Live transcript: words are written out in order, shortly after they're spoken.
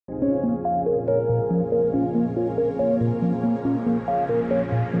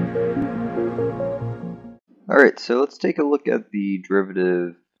Alright, so let's take a look at the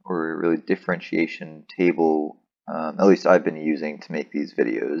derivative, or really differentiation table, at least I've been using to make these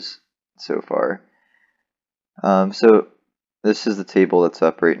videos so far. So this is the table that's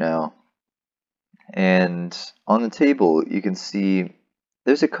up right now, and on the table you can see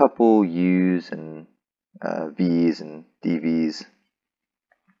there's a couple u's and v's and dv's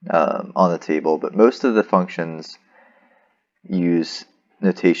on the table, but most of the functions use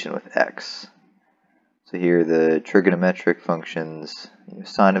notation with x. So here the trigonometric functions,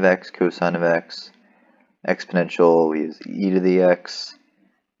 sine of x, cosine of x, exponential, we use e to the x,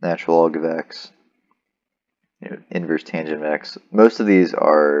 natural log of x, inverse tangent of x. Most of these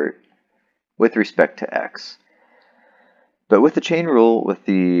are with respect to x. But with the chain rule, with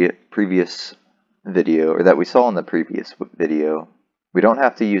the previous video, or that we saw in the previous video, we don't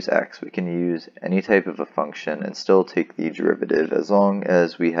have to use x. We can use any type of a function and still take the derivative as long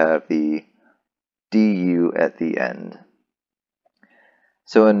as we have the du at the end.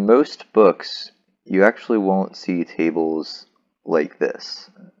 So in most books, you actually won't see tables like this.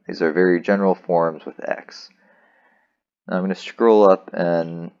 These are very general forms with x. Now I'm going to scroll up,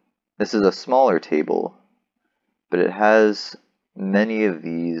 and this is a smaller table, but it has many of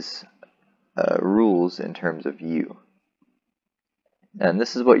these rules in terms of u. And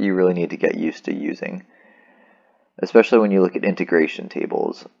this is what you really need to get used to using, especially when you look at integration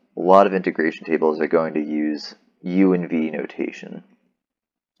tables. A lot of integration tables are going to use u and v notation.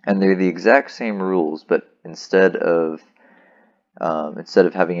 And they're the exact same rules, but instead of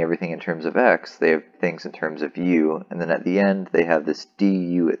having everything in terms of x, they have things in terms of u, and then at the end they have this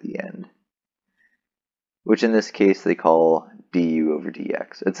du at the end, which in this case they call du over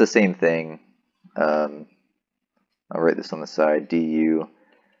dx. It's the same thing. I'll write this on the side. Du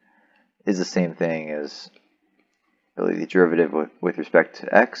is the same thing as really the derivative with respect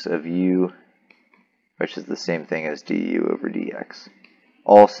to x of u, which is the same thing as du over dx.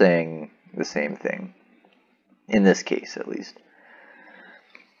 All saying the same thing, in this case at least.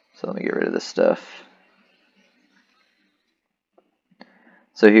 So let me get rid of this stuff.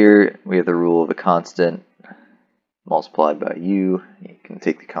 So here we have the rule of a constant multiplied by u. You can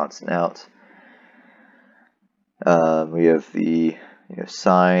take the constant out. We have the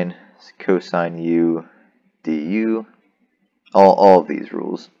sine, cosine u, du, all of these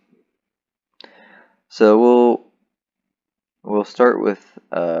rules. So we'll start with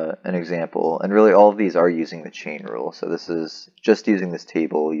an example, and really all of these are using the chain rule. So this is just using this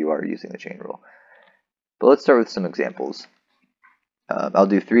table, you are using the chain rule. But let's start with some examples. I'll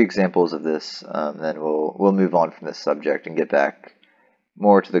do 3 examples of this, then we'll move on from this subject and get back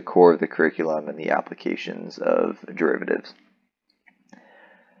more to the core of the curriculum and the applications of derivatives.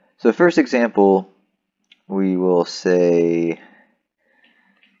 So the first example, we will say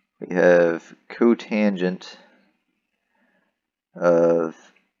we have cotangent of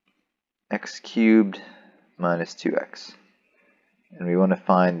x cubed minus 2x, and we want to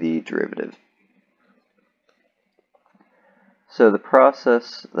find the derivative. So the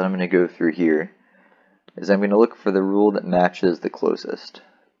process that I'm going to go through here is I'm going to look for the rule that matches the closest,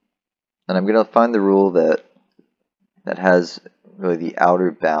 and I'm going to find the rule that has really the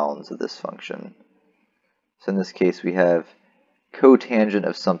outer bounds of this function. So in this case we have cotangent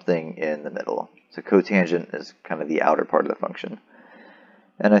of something in the middle. So cotangent is kind of the outer part of the function.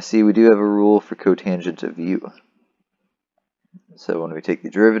 And I see we do have a rule for cotangent of u. So when we take the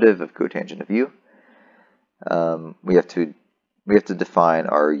derivative of cotangent of u, we have to define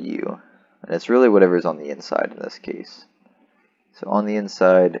our u. And it's really whatever is on the inside in this case. So on the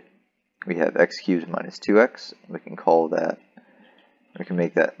inside we have x cubed minus 2x. We can call that,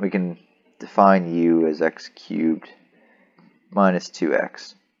 we can define u as x cubed minus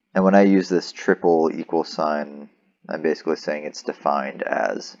 2x. And when I use this triple equal sign, I'm basically saying it's defined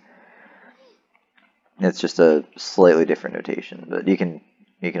as, it's just a slightly different notation, but you can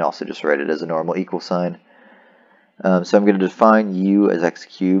also just write it as a normal equal sign. So I'm going to define u as x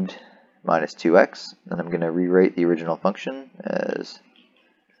cubed minus 2x, and I'm going to rewrite the original function as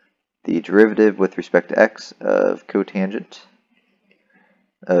the derivative with respect to x of cotangent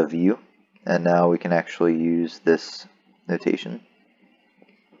of u. And now we can actually use this notation,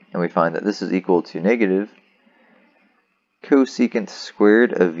 and we find that this is equal to negative cosecant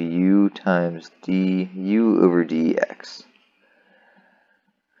squared of u times du over dx.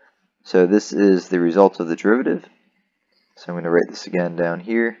 So this is the result of the derivative. So I'm going to write this again down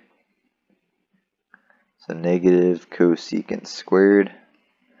here. So negative cosecant squared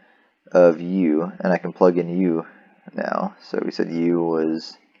of u, and I can plug in u now. So we said u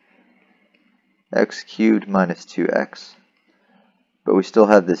was x cubed minus 2x, but we still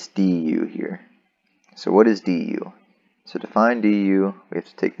have this du here. So what is du? So to find du, we have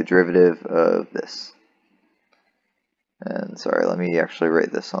to take the derivative of this. And sorry, let me actually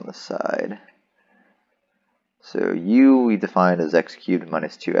write this on the side. So u we define as x cubed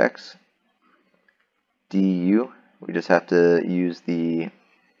minus 2x. Du, we just have to use the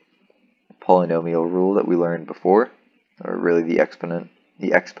polynomial rule that we learned before, or really the exponent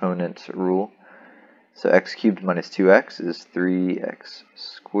rule. So x cubed minus 2x is 3x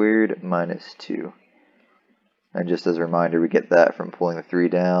squared minus 2. And just as a reminder, we get that from pulling the 3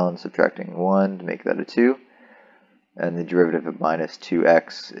 down, subtracting 1 to make that a 2. And the derivative of minus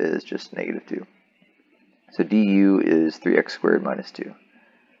 2x is just negative 2. So du is 3x squared minus 2.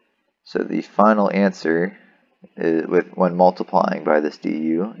 So the final answer, when multiplying by this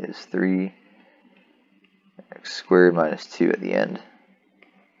du, is 3x squared minus 2 at the end.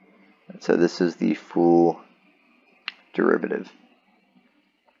 And so this is the full derivative.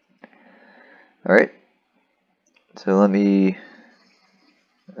 Alright, so let me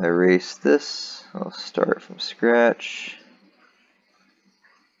erase this. I'll start from scratch.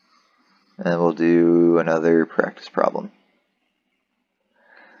 And we'll do another practice problem.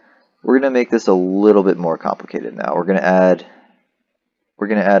 We're going to make this a little bit more complicated now. We're going to add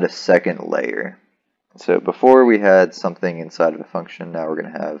a second layer. So before we had something inside of a function, now we're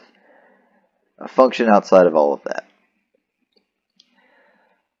going to have a function outside of all of that.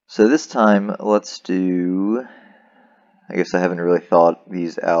 So this time, let's do, I guess I haven't really thought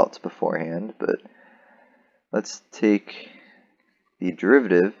these out beforehand, but let's take the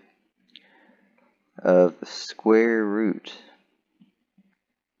derivative of the square root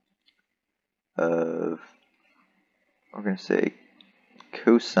of, we're going to say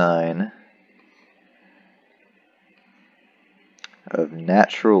cosine of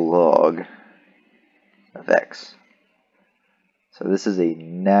natural log of x. So this is a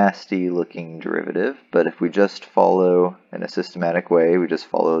nasty looking derivative, but if we just follow in a systematic way, we just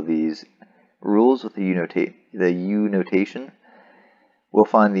follow these rules with the u notation, we'll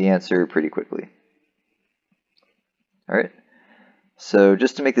find the answer pretty quickly. Alright, so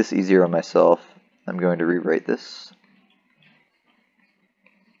just to make this easier on myself, I'm going to rewrite this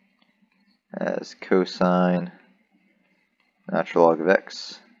as cosine natural log of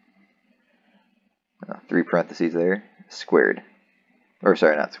x, 3 parentheses there, squared. Or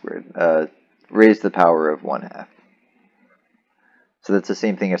sorry, not squared, raised to the power of 1/2. So that's the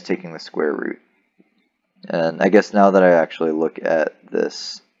same thing as taking the square root. And I guess now that I actually look at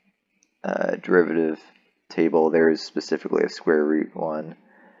this derivative table, there is specifically a square root one.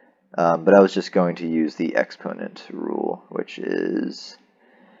 But I was just going to use the exponent rule, which is,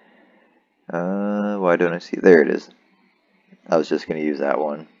 why don't I see it? There it is. I was just going to use that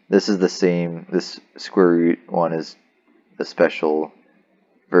one. This is the same, this square root one is a special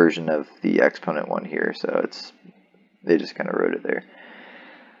version of the exponent one here, so they just kind of wrote it there.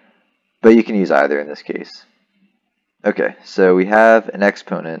 But you can use either in this case. Okay, so we have an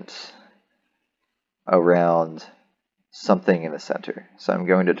exponent around something in the center. So I'm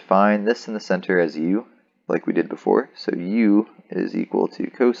going to define this in the center as u, like we did before. So u is equal to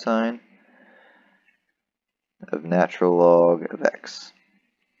cosine of natural log of x.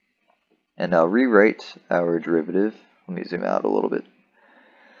 And I'll rewrite our derivative. Let me zoom out a little bit.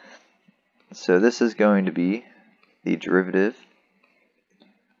 So this is going to be the derivative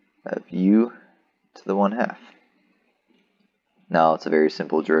of u to the 1/2. Now it's a very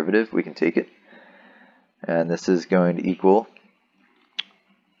simple derivative. We can take it. And this is going to equal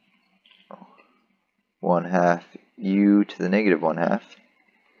 1/2 u to the negative 1/2.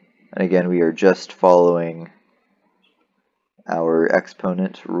 And again, we are just following our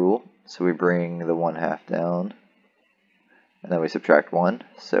exponent rule. So we bring the 1/2 down, and then we subtract 1.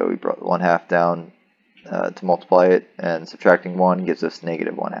 So we brought 1/2 down to multiply it, and subtracting 1 gives us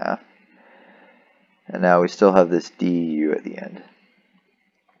negative 1/2. And now we still have this du at the end.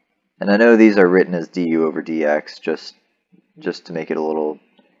 And I know these are written as du over dx, just to make it a little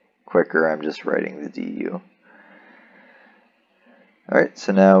quicker, I'm just writing the du. Alright,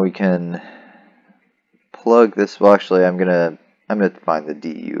 so now we can plug this, well actually I'm gonna find the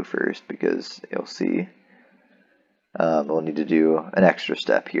du first, because you'll see we'll need to do an extra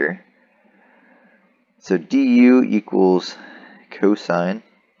step here. So du equals cosine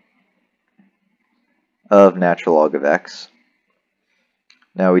of natural log of x.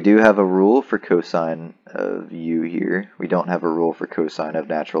 Now we do have a rule for cosine of u here. We don't have a rule for cosine of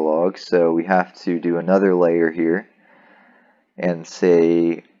natural log, so we have to do another layer here and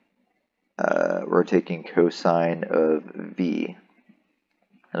say we're taking cosine of v.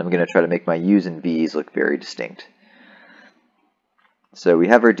 And I'm going to try to make my u's and v's look very distinct. So we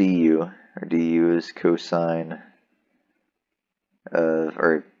have our du, our du is cosine of,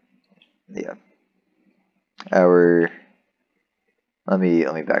 or yeah, our, let me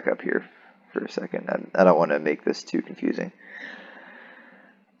back up here for a second. I don't want to make this too confusing.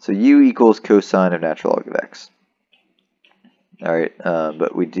 So u equals cosine of natural log of x. Alright,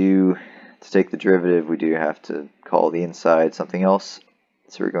 but we do, to take the derivative, we do have to call the inside something else.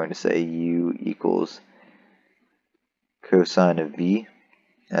 So we're going to say u equals cosine of v,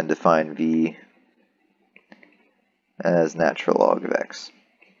 and define v as natural log of x.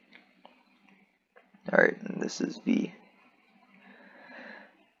 Alright, and this is v.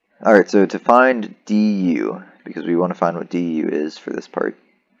 Alright, so to find du, because we want to find what du is for this part,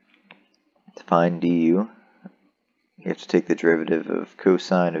 to find du, you have to take the derivative of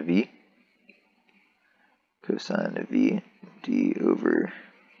cosine of v, d over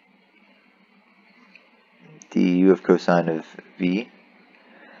du of cosine of v,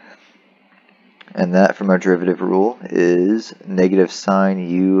 and that from our derivative rule is negative sine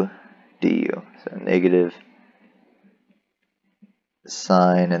u du. So negative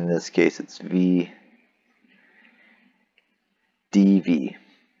sine, in this case it's v dv.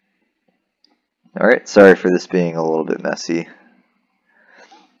 Alright, sorry for this being a little bit messy.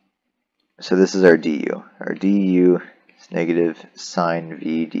 So this is our du. Our du is negative sine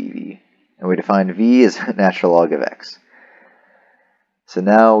v dv. And we define v as natural log of x. So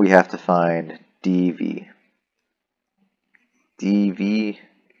now we have to find dv. dv,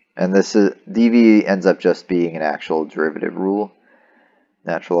 and this is, dv ends up just being an actual derivative rule,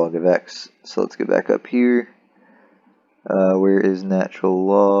 natural log of x. So let's go back up here. Where is natural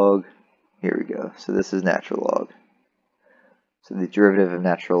log? Here we go. So this is natural log. So the derivative of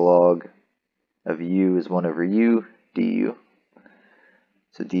natural log of u is 1 over u du.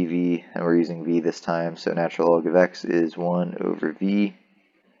 So dv, and we're using v this time, so natural log of x is 1 over v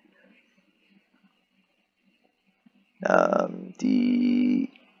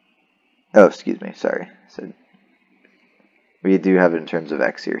So we do have it in terms of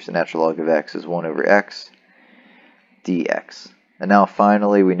x here. So natural log of x is 1 over x dx. And now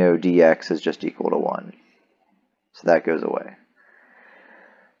finally we know dx is just equal to 1. So that goes away.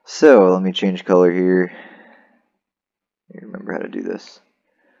 So let me change color here. Remember how to do this.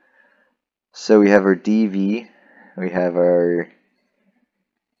 So we have our dv, we have our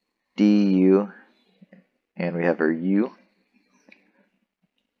du, and we have our u.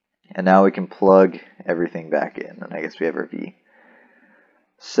 And now we can plug everything back in, and I guess we have our v.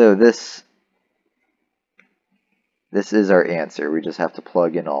 So this is our answer. We just have to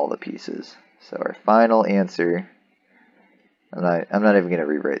plug in all the pieces. So our final answer, I'm not even going to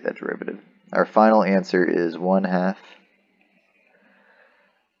rewrite that derivative. Our final answer is 1/2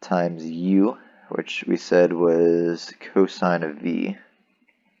 times u, which we said was cosine of v.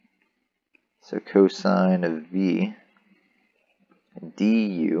 So cosine of v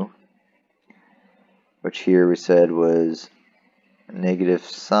du, which here we said was negative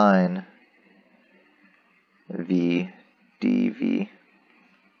sine v dv.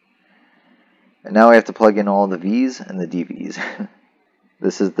 And now we have to plug in all the v's and the dv's.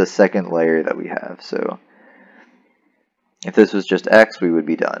 This is the second layer that we have. So if this was just x, we would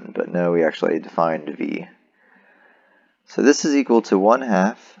be done, but no, we actually defined v. So this is equal to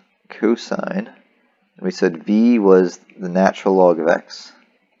 1/2 cosine, and we said v was the natural log of x,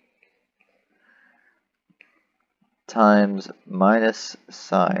 times minus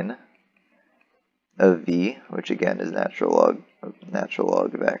sine of v, which again is natural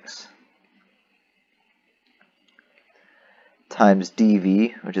log of x, times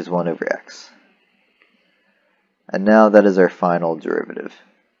dv, which is 1 over x. And now that is our final derivative.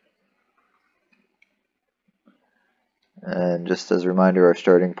 And just as a reminder, our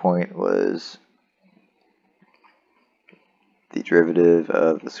starting point was the derivative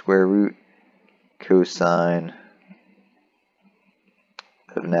of the square root cosine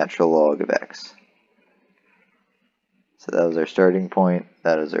of natural log of x. So that was our starting point,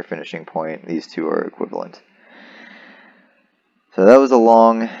 that is our finishing point. These two are equivalent. So that was a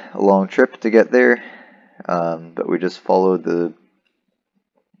long trip to get there, but we just followed the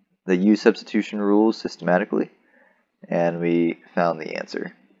u substitution rules systematically, and we found the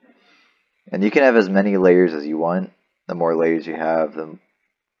answer. And you can have as many layers as you want. The more layers you have, the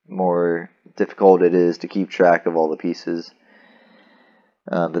more difficult it is to keep track of all the pieces.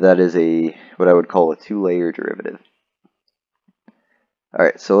 But that is what I would call a 2-layer derivative.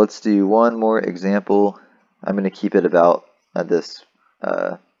 Alright, so let's do one more example. I'm going to keep it about at this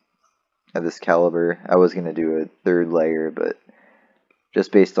caliber. I was going to do a 3rd layer, but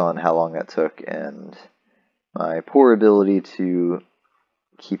just based on how long that took and my poor ability to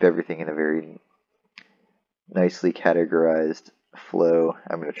keep everything in a very nicely categorized flow.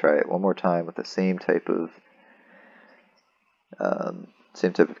 I'm going to try it one more time with the same type of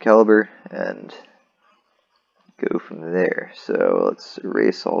caliber and go from there. So let's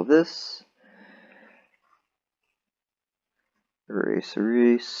erase all this. Erase,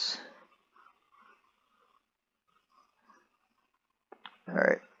 erase.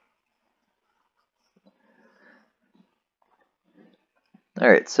 Alright.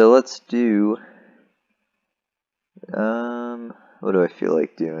 Alright, so let's do, what do I feel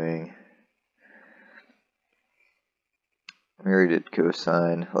like doing? We already did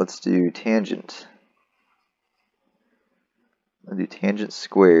cosine. Let's do tangent. I'll do tangent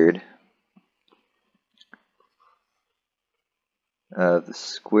squared of the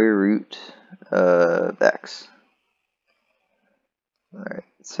square root of x. Alright,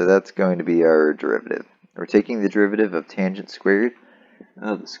 so that's going to be our derivative. We're taking the derivative of tangent squared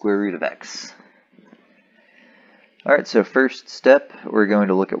of the square root of x. Alright, so first step, we're going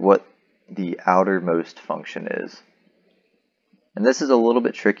to look at what the outermost function is. And this is a little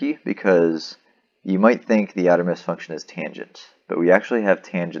bit tricky because you might think the outermost function is tangent, but we actually have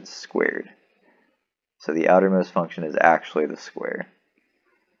tangent squared. So the outermost function is actually the square.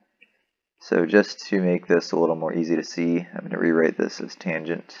 So just to make this a little more easy to see, I'm going to rewrite this as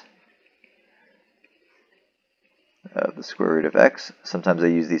tangent of the square root of x. Sometimes I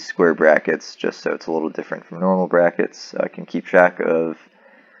use these square brackets just so it's a little different from normal brackets, so I can keep track of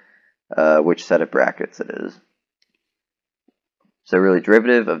which set of brackets it is. So really,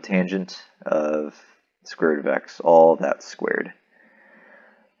 derivative of tangent of square root of x, all that squared.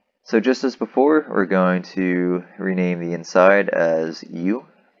 So just as before, we're going to rename the inside as u.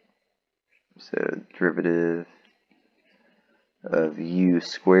 So derivative of u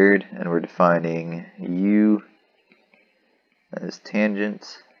squared, and we're defining u as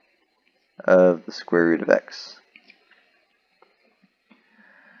tangent of the square root of x.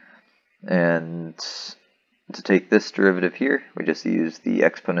 And to take this derivative here, we just use the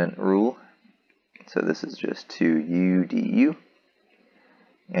exponent rule. So this is just 2u du.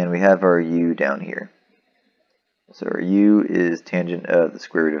 And we have our u down here. So our u is tangent of the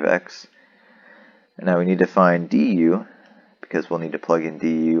square root of x. And now we need to find du, because we'll need to plug in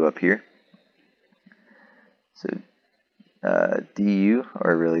du up here. So du,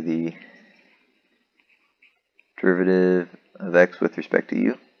 or really the derivative of x with respect to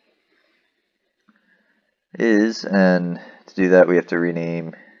u, is, and to do that we have to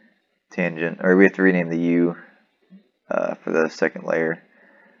rename tangent, or we have to rename the u for the second layer.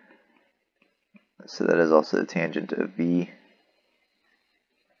 So that is also the tangent of v,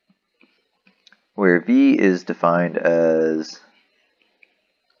 where v is defined as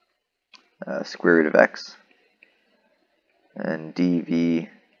square root of x, and dv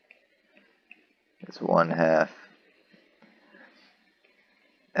is 1/2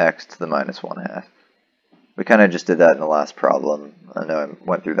 x to the minus 1/2. We kind of just did that in the last problem. I know I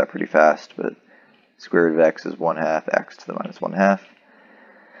went through that pretty fast, but square root of x is 1/2 x to the minus 1/2,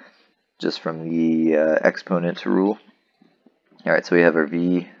 just from the exponent rule. Alright, so we have our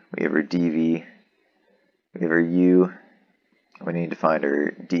v, we have our dv, we have our u, and we need to find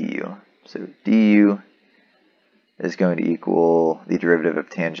our du. So du is going to equal the derivative of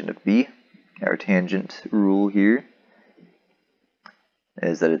tangent of b. Our tangent rule here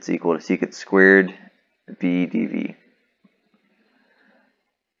is that it's equal to secant squared b dv.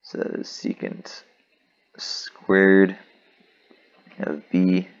 So that is secant squared of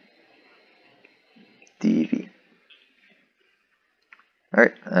b dv.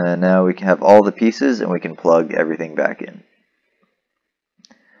 Alright, now we can have all the pieces and we can plug everything back in.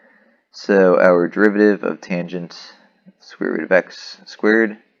 So our derivative of tangent square root of x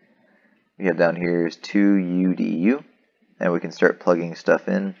squared, we have down here is 2u du, and we can start plugging stuff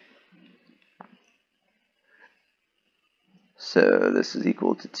in. So this is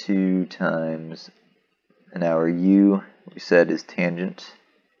equal to 2 times, and our u we said is tangent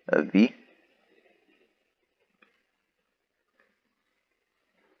of v,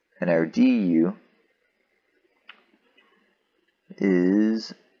 and our du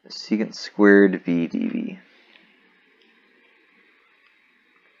is secant squared v dv.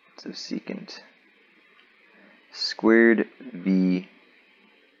 So secant squared v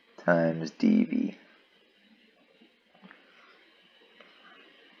times dv.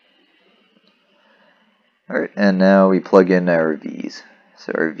 Alright, and now we plug in our v's.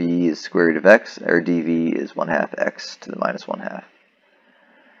 So our v is square root of x, our dv is 1/2 x to the minus 1/2.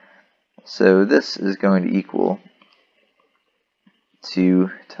 So this is going to equal 2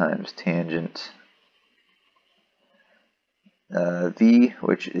 times tangent v,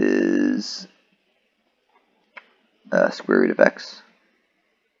 which is square root of x,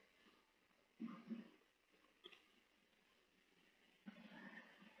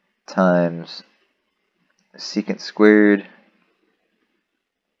 times secant squared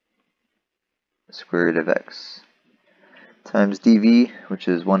square root of x, times dv, which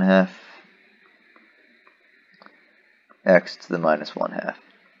is 1/2 x to the minus 1/2.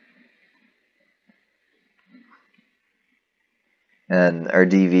 And our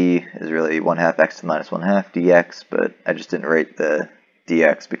dv is really 1/2 x to the minus 1/2 dx, but I just didn't write the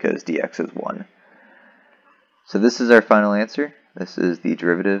dx because dx is 1. So this is our final answer. This is the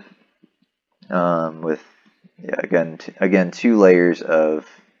derivative with, again, 2 layers of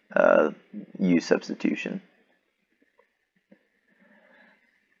u substitution.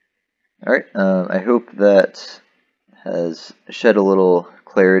 Alright, I hope that has shed a little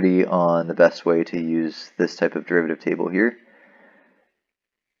clarity on the best way to use this type of derivative table here.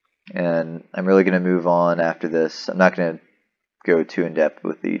 And I'm really going to move on after this. I'm not going to go too in depth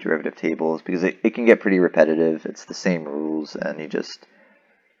with the derivative tables because it can get pretty repetitive. It's the same rules, and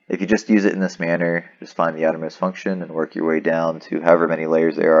if you just use it in this manner, just find the outermost function and work your way down to however many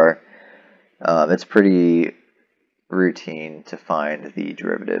layers there are. It's pretty routine to find the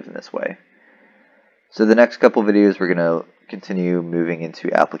derivative in this way. So the next couple videos we're going to continue moving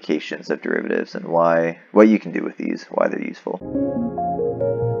into applications of derivatives and what you can do with these, why they're useful.